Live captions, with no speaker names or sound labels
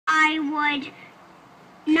I would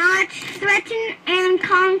not threaten and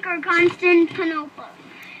conquer Constantinople.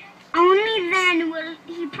 Only then will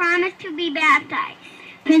he promise to be baptized.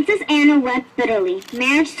 Princess Anna wept bitterly.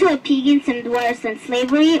 Marriage to a pagan seemed worse than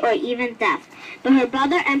slavery or even death. But her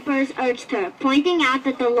brother emperors urged her, pointing out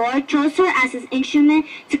that the Lord chose her as his instrument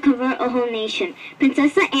to convert a whole nation.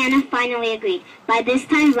 Princess Anna finally agreed. By this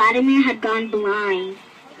time, Vladimir had gone blind.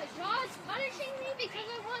 Are the gods punishing me because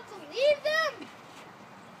I want to leave them?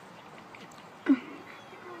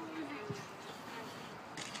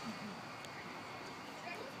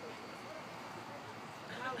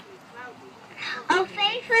 O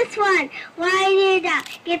faithless one, why do you doubt?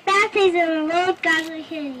 Get baptized in the Lord God will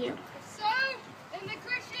heal you. So, then the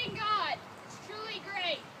Christian God is truly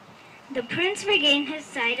great. The prince regained his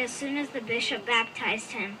sight as soon as the bishop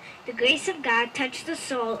baptized him. The grace of God touched the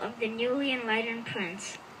soul of the newly enlightened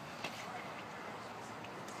prince.